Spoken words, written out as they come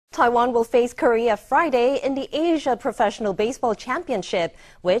Taiwan will face Korea Friday in the Asia Professional Baseball Championship,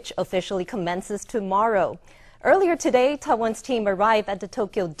 which officially commences tomorrow. Earlier today, Taiwan's team arrived at the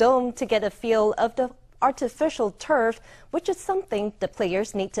Tokyo Dome to get a feel of the artificial turf, which is something the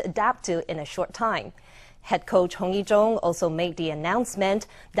players need to adapt to in a short time. Head coach Hong I-chung also made the announcement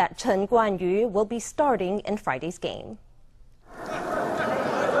that Chen Kuan-yu will be starting in Friday's game.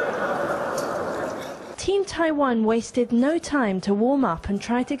 Team Taiwan wasted no time to warm up and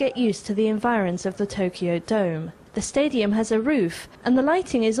try to get used to the environs of the Tokyo Dome. The stadium has a roof, and the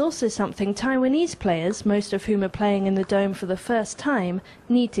lighting is also something Taiwanese players, most of whom are playing in the dome for the first time,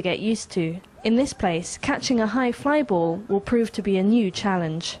 need to get used to. In this place, catching a high fly ball will prove to be a new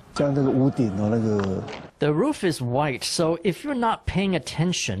challenge. The roof is white, so if you're not paying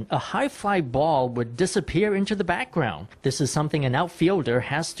attention, a high fly ball would disappear into the background. This is something an outfielder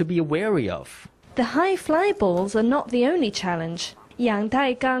has to be wary of. The high fly balls are not the only challenge.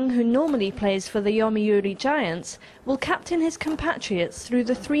 Dai-kang, who normally plays for the Yomiuri Giants, will captain his compatriots through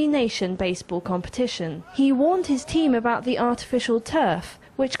the three-nation baseball competition. He warned his team about the artificial turf,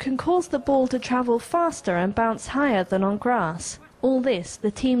 which can cause the ball to travel faster and bounce higher than on grass. All this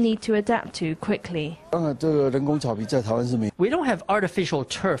the team need to adapt to quickly. We don't have artificial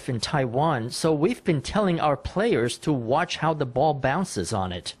turf in Taiwan, so we've been telling our players to watch how the ball bounces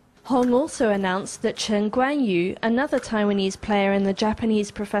on it. Hong also announced that Chen Kuan-yu, another Taiwanese player in the Japanese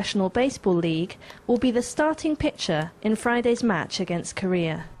Professional Baseball League, will be the starting pitcher in Friday's match against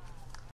Korea.